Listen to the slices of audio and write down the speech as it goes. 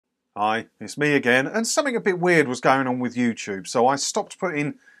Hi, it's me again, and something a bit weird was going on with YouTube, so I stopped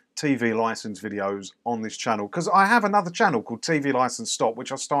putting TV license videos on this channel, because I have another channel called TV License Stop,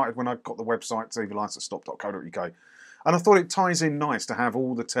 which I started when I got the website tvlicencestop.co.uk, and I thought it ties in nice to have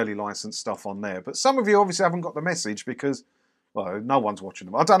all the telly license stuff on there, but some of you obviously haven't got the message because, well, no one's watching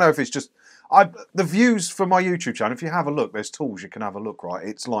them. I don't know if it's just... the views for my YouTube channel, if you have a look, there's tools you can have a look, right?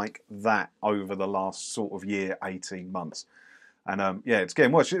 It's like that over the last sort of year, 18 months. And yeah, it's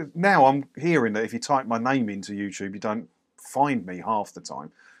getting worse. Now I'm hearing that if you type my name into YouTube, you don't find me half the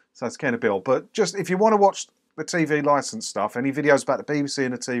time. So it's getting a bit odd. But just if you want to watch the TV license stuff, any videos about the BBC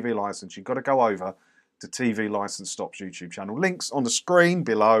and the TV license, you've got to go over to TV License Stop's YouTube channel. Links on the screen,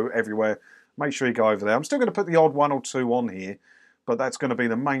 below, everywhere. Make sure you go over there. I'm still going to put the odd one or two on here, but that's going to be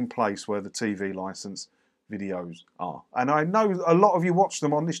the main place where the TV license videos are. And I know a lot of you watch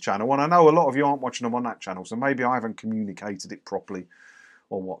them on this channel, and I know a lot of you aren't watching them on that channel, so maybe I haven't communicated it properly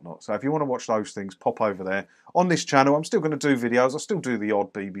or whatnot. So if you want to watch those things, pop over there. On this channel, I'm still going to do videos. I still do the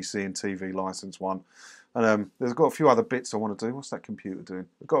odd BBC and TV license one. And there's got a few other bits I want to do. What's that computer doing?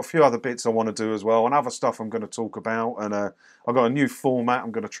 I've got a few other bits I want to do as well, and other stuff I'm going to talk about. And I've got a new format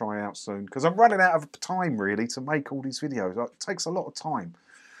I'm going to try out soon, because I'm running out of time, really, to make all these videos. It takes a lot of time.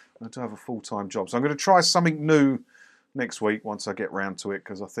 I do have a full-time job. So I'm going to try something new next week once I get round to it,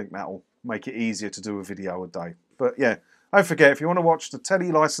 because I think that'll make it easier to do a video a day. But yeah, don't forget, if you want to watch the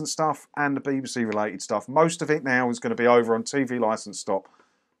telly license stuff and the BBC related stuff, most of it now is going to be over on TV License Stop.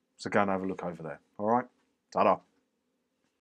 So go and have a look over there. All right? Ta-da.